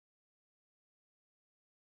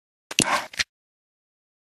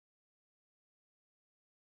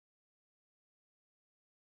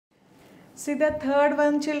See the third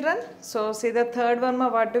one, children. So see the third one,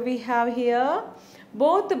 what do we have here?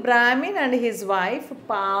 Both Brahmin and his wife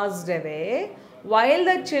passed away while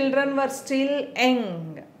the children were still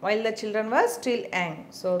young. While the children were still young.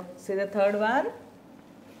 So see the third one.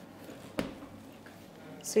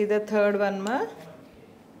 See the third one, ma.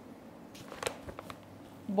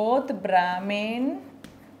 Both Brahmin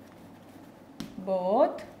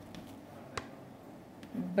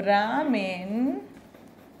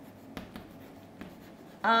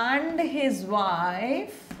and his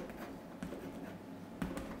wife,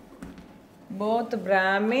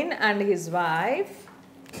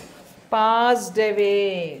 passed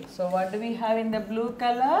away. So what do we have in the blue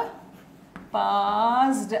color?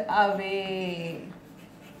 Passed away.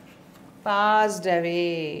 Passed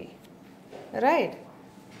away. Right?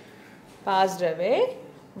 Passed away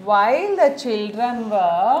while the children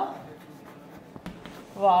were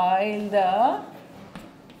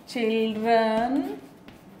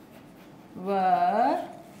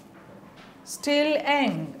still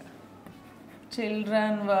young.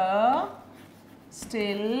 Children were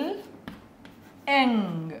still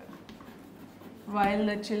young. While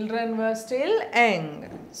the children were still young.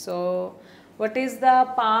 So, what is the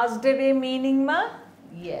passed away meaning, ma?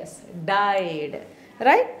 Yes, died.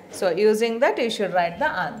 Right? So, using that you should write the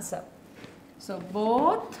answer. So,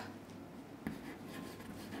 both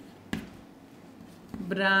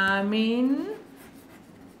Brahmin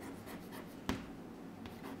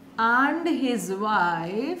and his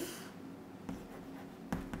wife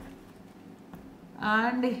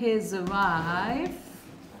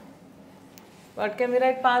what can we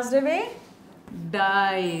write passed away?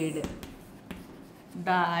 Died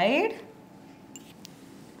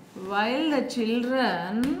while the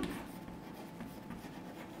children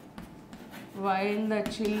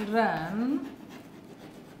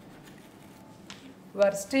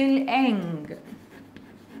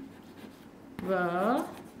were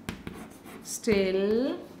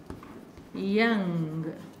still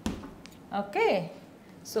young. Okay.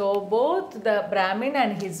 So both the Brahmin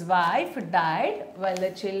and his wife died while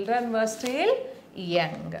the children were still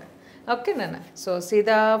young. Okay, Nana. So see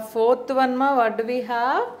the fourth one, ma. What do we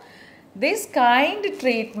have? This kind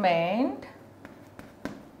treatment.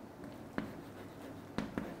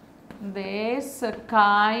 This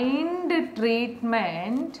kind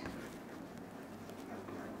treatment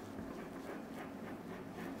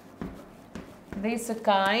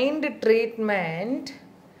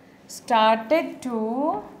started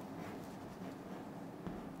to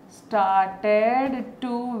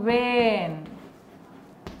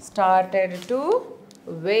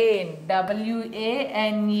wane.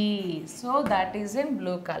 W-A-N-E. So that is in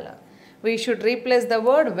blue color. We should replace the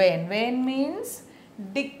word wane. Wane means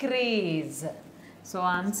decrease. So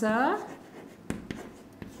answer,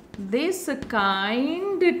 this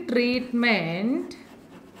kind treatment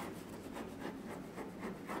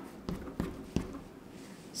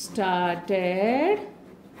started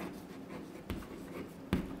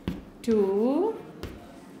to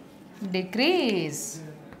decrease.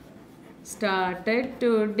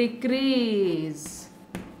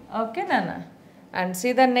 Okay, Nana. And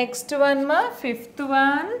see the next one, ma. Fifth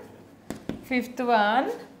one.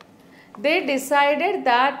 They decided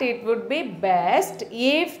that it would be best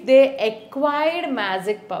if they acquired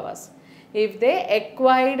magic powers.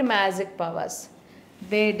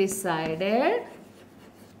 They decided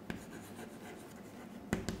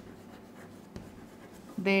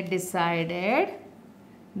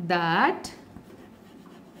that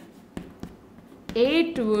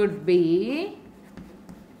it would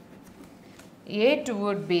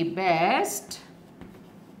be best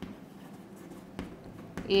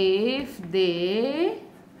if they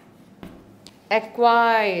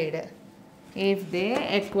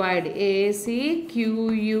acquired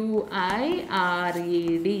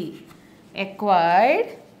A-C-Q-U-I-R-E-D,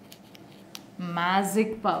 acquired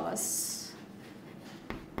magic powers.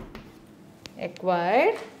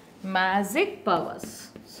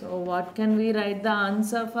 So what can we write the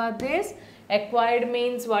answer for this? Acquired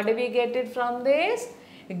means what do we get it from this?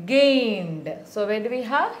 Gained. So where do we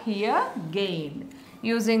have? Here, gained.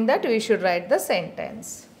 Using that we should write the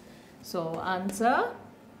sentence. So answer,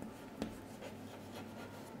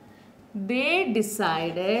 they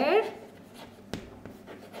decided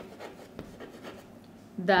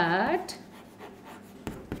that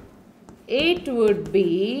it would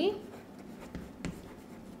be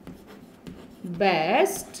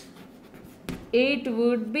best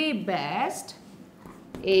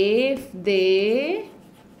if they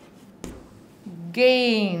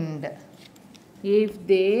gained. If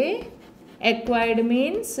they acquired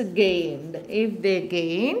means gained. If they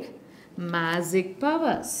gained magic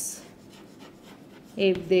powers.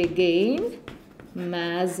 If they gain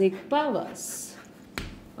magic powers.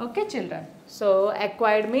 Okay, children. So,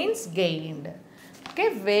 acquired means gained.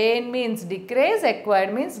 Okay, wane means decrease,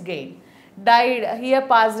 acquired means gain. Died, here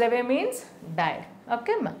passed away means died.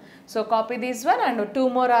 Okay, ma. So, copy this one and two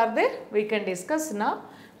more are there. We can discuss now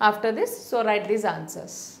after this. So, write these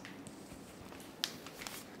answers.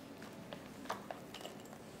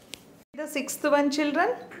 The sixth one,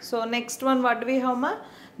 children. So, next one, what do we have, ma?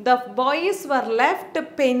 The boys were left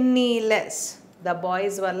penniless. The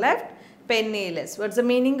boys were left penniless. What's the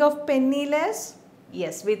meaning of penniless?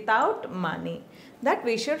 Yes, without money. That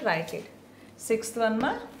we should write it. Sixth one,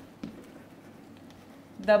 ma.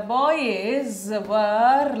 The boys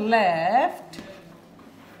were left.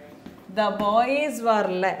 The boys were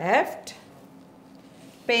left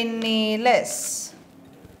penniless.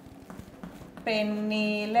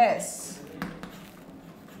 Penniless.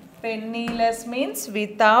 Penniless means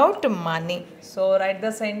without money. So write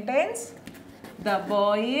the sentence. The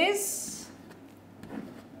boys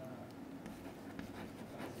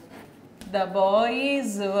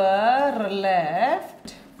were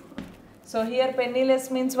left. So here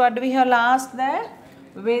penniless means what do we have last there?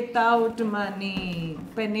 Without money.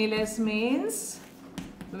 Penniless means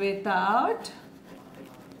without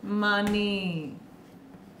money.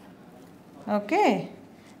 Okay.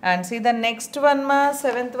 And see the next one, ma.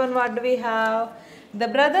 Seventh one, what do we have? The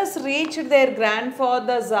brothers reached their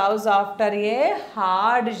grandfather's house after a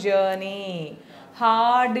hard journey.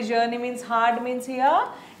 Hard journey means, hard means here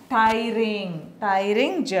tiring.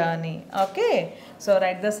 Tiring journey. Okay. So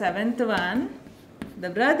write the seventh one. The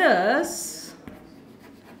brothers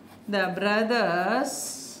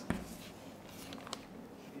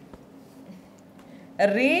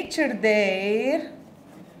reached their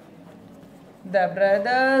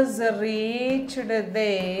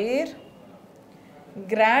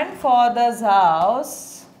grandfather's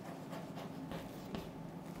house.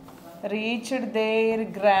 Reached their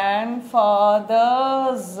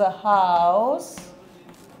grandfather's house.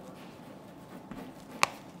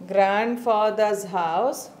 Grandfather's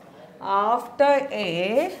house after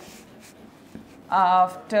a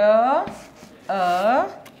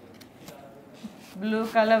blue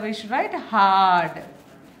color we should write hard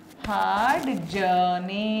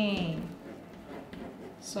journey.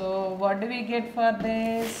 So what do we get for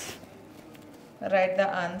this? Write the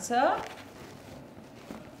answer.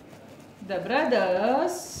 The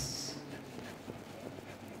brothers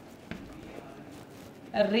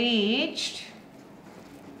reached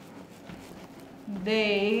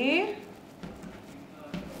their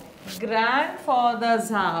grandfather's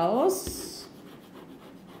house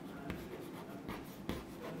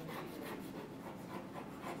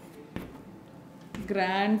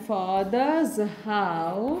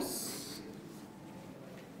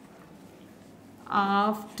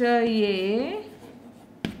after a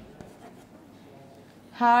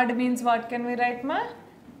hard means what can we write, ma?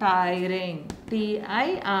 Tiring.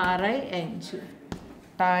 T-I-R-I-N-G.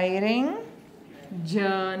 Tiring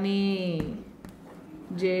journey.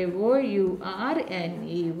 J-O-U-R-N-E-Y.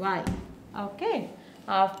 Okay.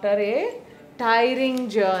 After a tiring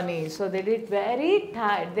journey. So they did very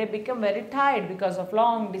tired. They become very tired because of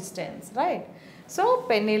long distance, right? So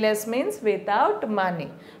penniless means without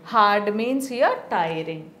money. Hard means here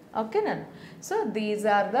tiring. Okay, Nan? So these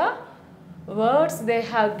are the words they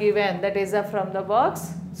have given. That is from the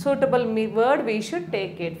box. Suitable word we should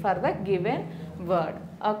take it for the given word.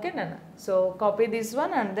 Okay, Nana. So copy this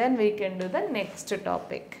one and then we can do the next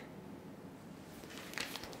topic.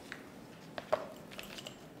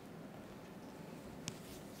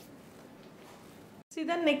 See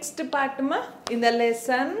the next part, ma, in the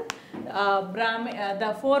lesson,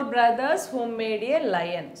 the four brothers who made a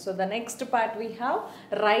lion. So the next part we have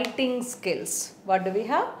writing skills. What do we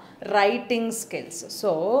have? Writing skills.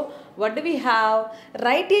 So what do we have?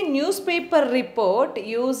 Write a newspaper report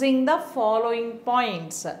using the following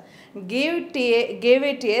points. Give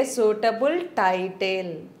it a suitable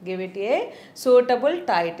title. Give it a suitable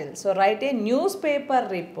title. So write a newspaper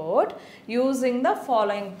report using the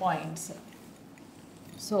following points.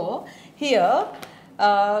 So here,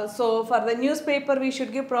 so for the newspaper we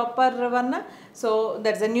should give proper one. So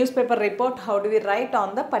that's a newspaper report. How do we write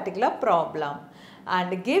on the particular problem?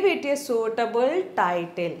 And give it a suitable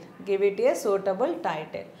title. Give it a suitable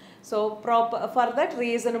title. So proper for that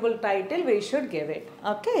reasonable title we should give it.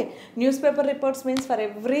 Okay. Newspaper reports means for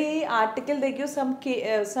every article they give some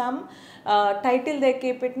title they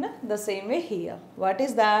keep it, na? The same way here. What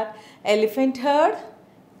is that? Elephant herd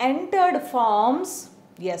entered farms.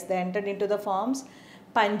 Yes, they entered into the farms.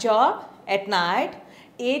 Punjab at night.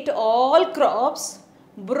 ate all crops,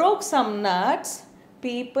 broke some nuts,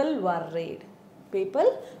 people worried.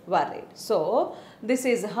 People worried. So, this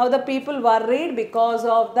is how the people worried because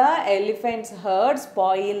of the elephant's herd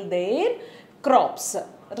spoil their crops.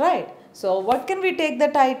 Right. So, what can we take the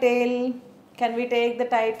title? Can we take the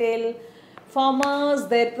title? Farmers,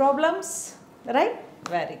 their problems. Right?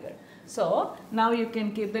 Very good. So, now you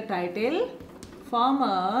can keep the title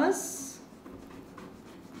Farmers,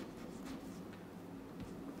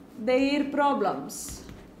 their problems.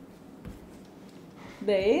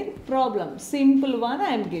 Their problems. Simple one I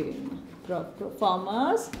am giving.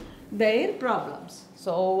 Farmers, their problems.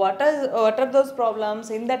 So what are those problems?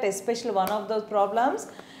 In that especially one of those problems,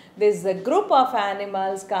 this a group of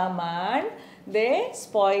animals come and they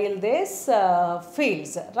spoil this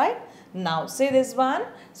fields, right? Now see this one.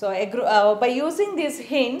 So by using these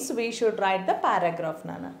hints we should write the paragraph,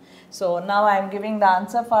 Nana. So now I am giving the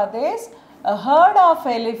answer for this. A herd of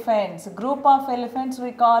elephants, group of elephants,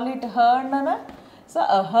 we call it herd, Nana. So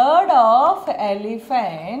a herd of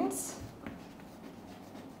elephants,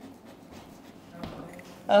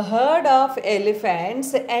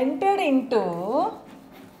 entered into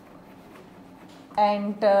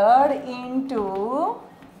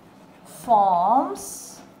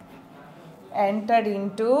farms,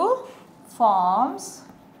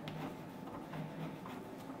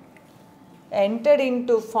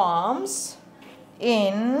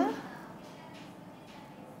 in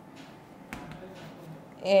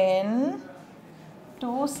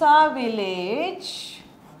Tusa village.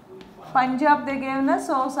 Punjab they gave us,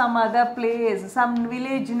 so some other place, some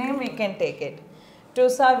village name we can take it.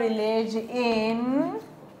 Tusa village in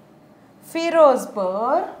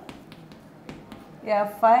Firozpur,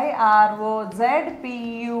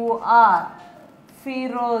 Firozpur,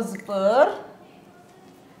 Firozpur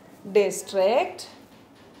district,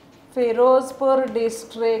 Firozpur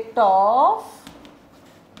district of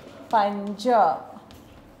Punjab.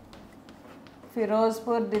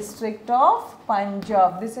 Firozpur district of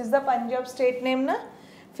Punjab. This is the Punjab state name, na?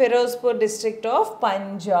 Firozpur district of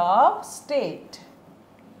Punjab state.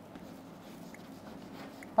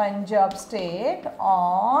 Punjab state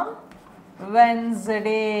on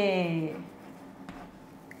Wednesday.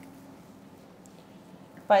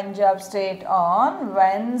 Punjab state on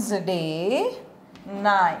Wednesday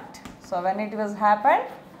night. So when it was happened?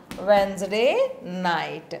 Wednesday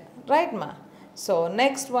night. Right, ma? So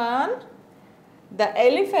next one. The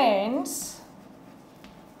elephants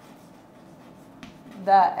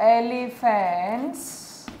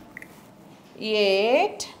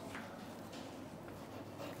ate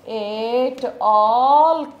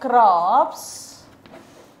all crops.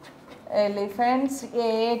 Elephants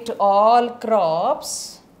ate all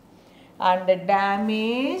crops and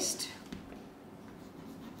damaged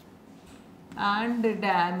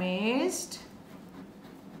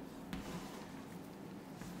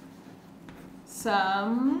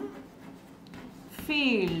some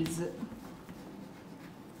fields.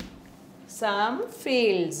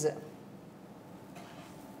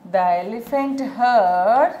 The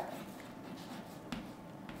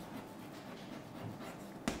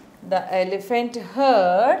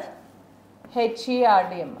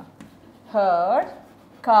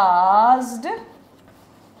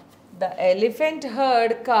elephant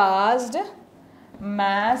herd caused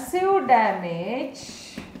massive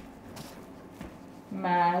damage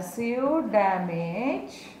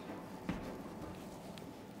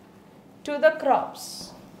to the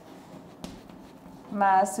crops.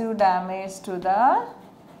 Massive damage to the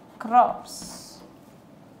crops,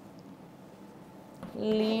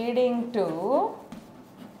 leading to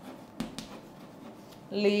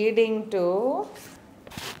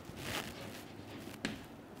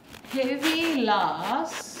heavy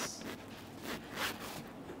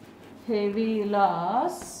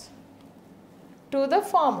loss to the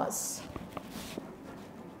farmers.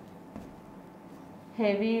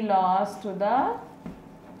 Heavy loss to the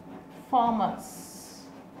farmers.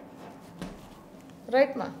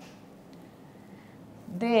 Right, ma?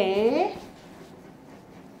 They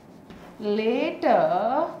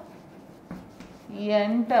later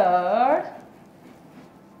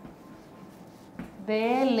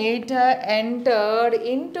entered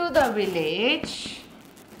into the village.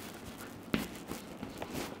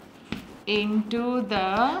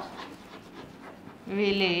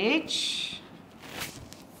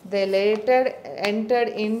 They later entered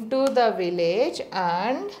into the village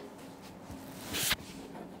and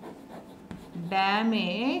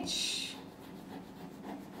damaged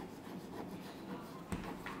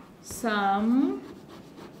some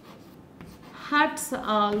huts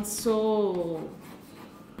also.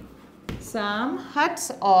 some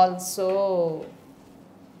huts also.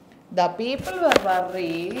 The people were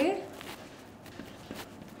worried.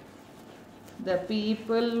 The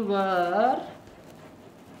people were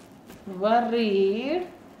worried.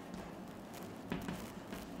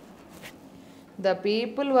 The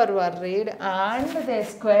people were worried and they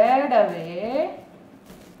squared away.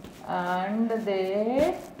 And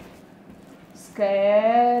they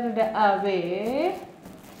scared away.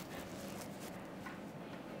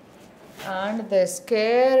 And they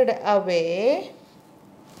scared away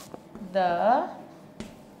the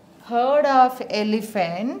herd of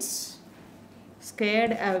elephants.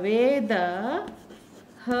 Scared away the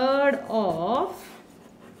herd of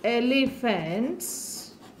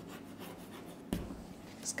elephants.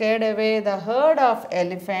 Scared away the herd of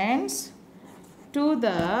elephants to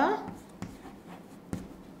the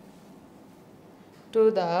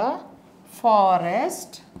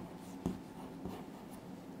forest.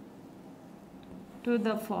 To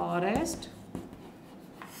the forest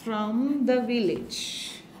from the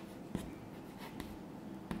village.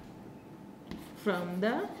 From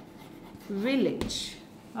the village.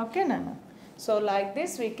 Okay, Nana? So, like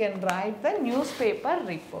this we can write the newspaper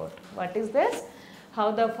report. What is this?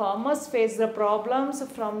 How the farmers face the problems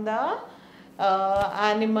from the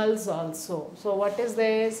animals also. So, what is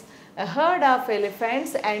this? A herd of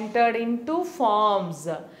elephants entered into farms.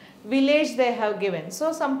 Village they have given.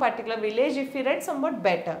 So, some particular village if you read somewhat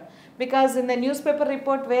better. Because in the newspaper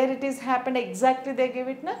report where it is happened exactly they give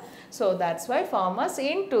it. Na? So, that's why farmers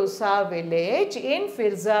in Tusa village in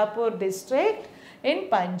Firzapur district in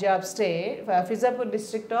Punjab state, Firzapur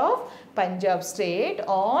district of Punjab state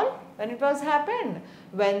on when it was happened?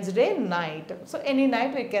 Wednesday night. So, any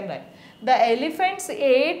night we can write. The elephants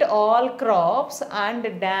ate all crops and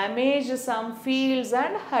damaged some fields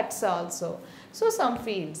and huts also. So, some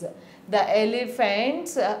fields. The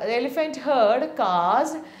elephant herd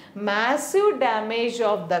caused massive damage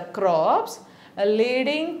of the crops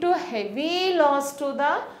leading to heavy loss to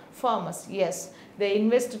the farmers. Yes, they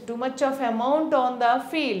invest too much of amount on the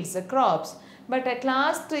fields, the crops. But at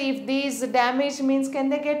last if these damage means can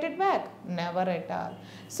they get it back? Never at all.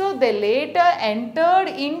 So, they later entered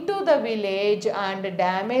into the village and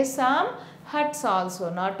damaged some huts also,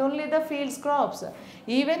 not only the fields crops,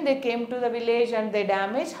 even they came to the village and they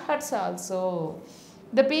damaged huts also.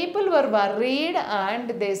 The people were worried and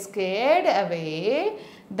they scared away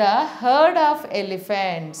the herd of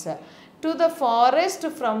elephants to the forest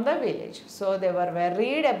from the village. So, they were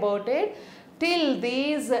worried about it till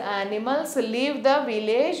these animals leave the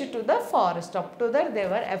village to the forest. Up to that they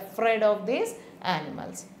were afraid of these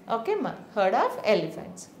animals. Okay, ma? Herd of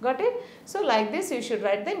elephants. Got it? So, like this you should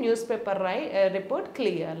write the newspaper report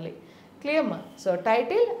clearly. Clear, ma? So,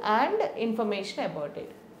 title and information about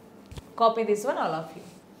it. Copy this one, all of you.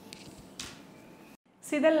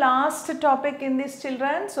 See the last topic in this,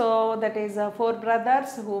 children. So, that is four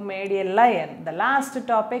brothers who made a lion. The last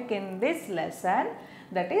topic in this lesson,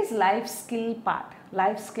 that is life skill part.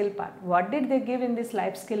 Life skill part. What did they give in this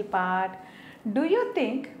life skill part? Do you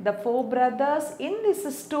think the four brothers in this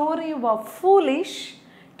story were foolish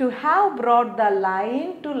to have brought the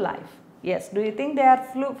lion to life? Yes. Do you think they are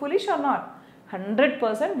foolish or not?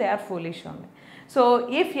 100% they are foolish only. So,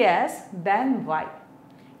 if yes, then why?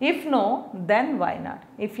 If no, then why not?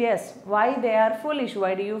 If yes, why they are foolish?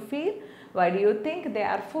 Why do you feel? Why do you think they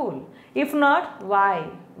are fool? If not, why?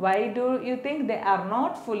 Why do you think they are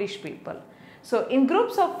not foolish people? So, in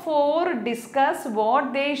groups of 4, discuss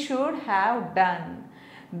what they should have done.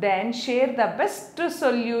 Then share the best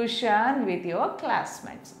solution with your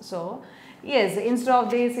classmates. So, yes, instead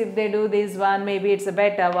of this, if they do this one, maybe it's a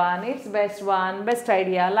better one, best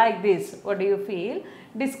idea, like this. What do you feel?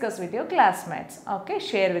 Discuss with your classmates. Okay,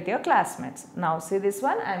 share with your classmates. Now, see this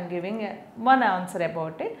one, I am giving one answer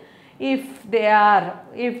about it. If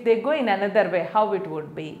they go in another way, how it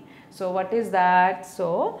would be. So, what is that?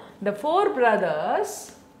 So, the 4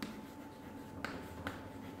 brothers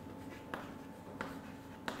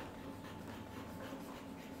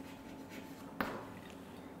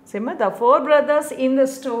the 4 brothers in the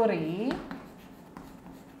story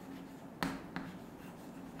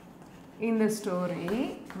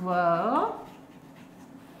were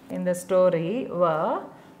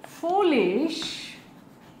foolish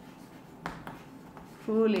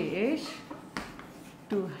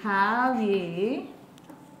to have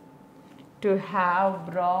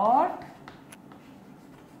brought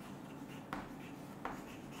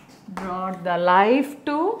the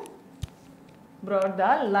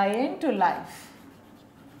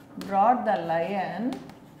lion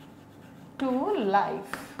to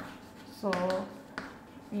life. So,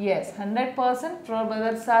 Yes, 100%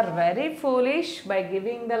 brothers are very foolish by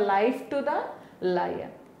giving the life to the lion.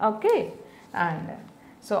 Okay, and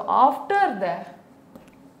so after the,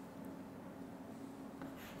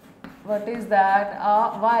 what is that?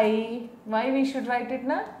 Why we should write it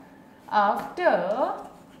now? After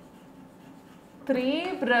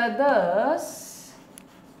three brothers,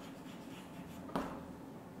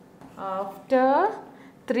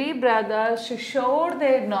 showed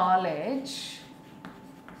their knowledge.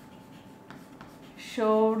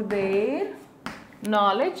 Showed their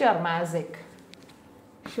knowledge or magic.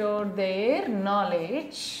 Showed their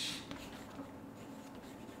knowledge.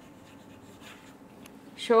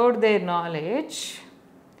 Showed their knowledge.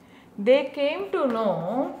 They came to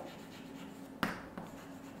know.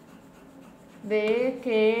 They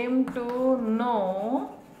came to know.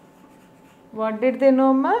 What did they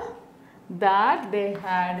know, ma? That they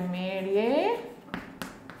had made a.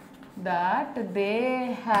 That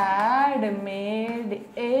they had made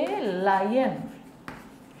a lion.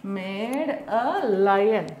 Made a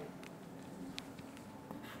lion.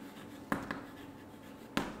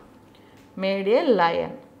 Made a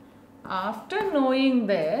lion. After knowing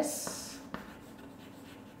this,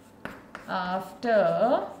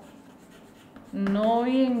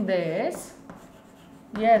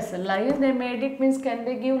 yes, lion they made it means can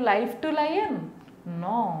they give life to lion?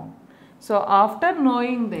 No. So after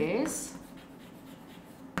knowing this,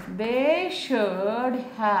 they should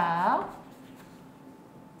have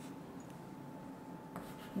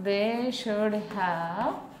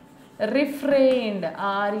refrained,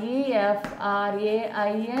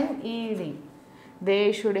 R-E-F-R-A-I-N-E-D.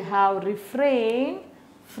 They should have refrained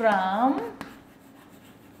from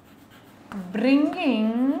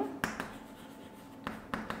bringing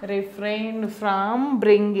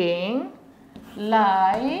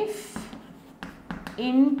life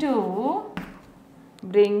into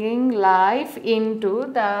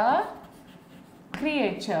the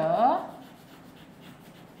creature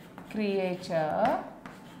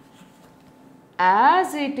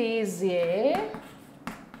as it is a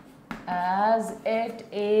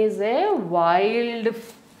wild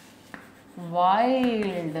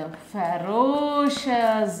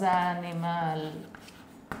ferocious animal.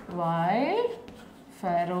 Wild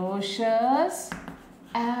ferocious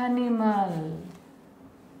animal,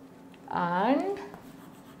 and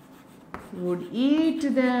would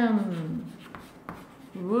eat them.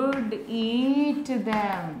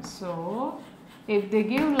 So if they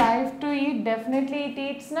give life to eat, definitely it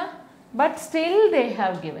eats, na? But still they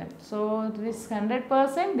have given. So this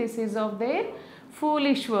 100%, this is of their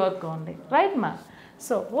foolish work only, right, ma?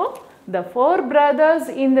 So the four brothers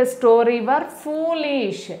in the story were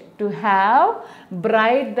foolish to have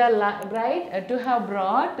brought the life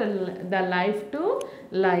to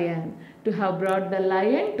lion, to have brought the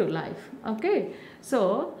lion to life. Okay,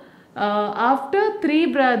 so after three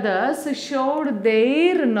brothers showed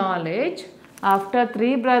their knowledge,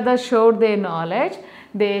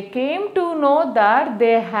 they came to know that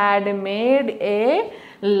they had made a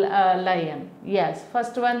lion. Yes,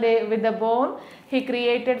 first one they with the bone, he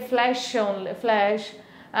created flesh,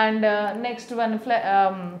 and next one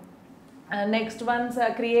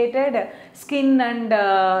created skin and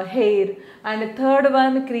hair, and third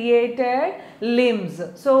one created limbs.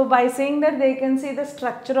 So by saying that they can see the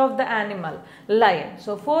structure of the animal, lion.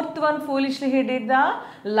 So fourth one foolishly he did the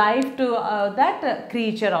life to that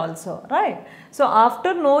creature also, right? So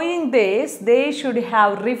after knowing this, they should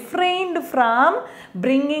have refrained from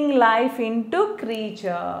bringing life into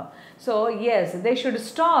creature. So yes, they should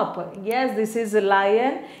stop. Yes, this is a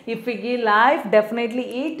lion. If we give life,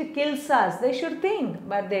 definitely it kills us. They should think,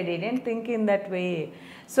 but they didn't think in that way.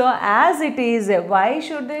 So as it is, why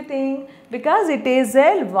should they think? Because it is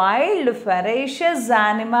a wild, ferocious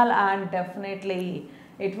animal, and definitely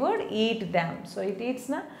it would eat them. So it eats,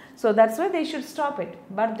 na? So that's why they should stop it.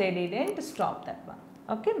 But they didn't stop that one.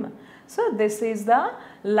 Okay, ma? So this is the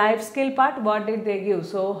life skill part. What did they give?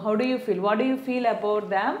 So how do you feel? What do you feel about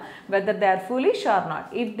them? Whether they are foolish or not.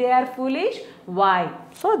 If they are foolish, why?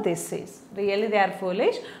 So this is. Really they are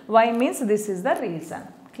foolish. Why means this is the reason.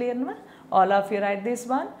 Clear, ma? All of you write this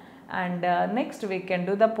one. And next we can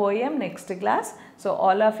do the poem next class. So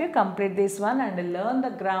all of you complete this one and learn the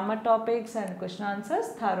grammar topics and question answers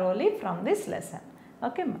thoroughly from this lesson.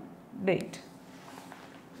 Okay, ma? Do it.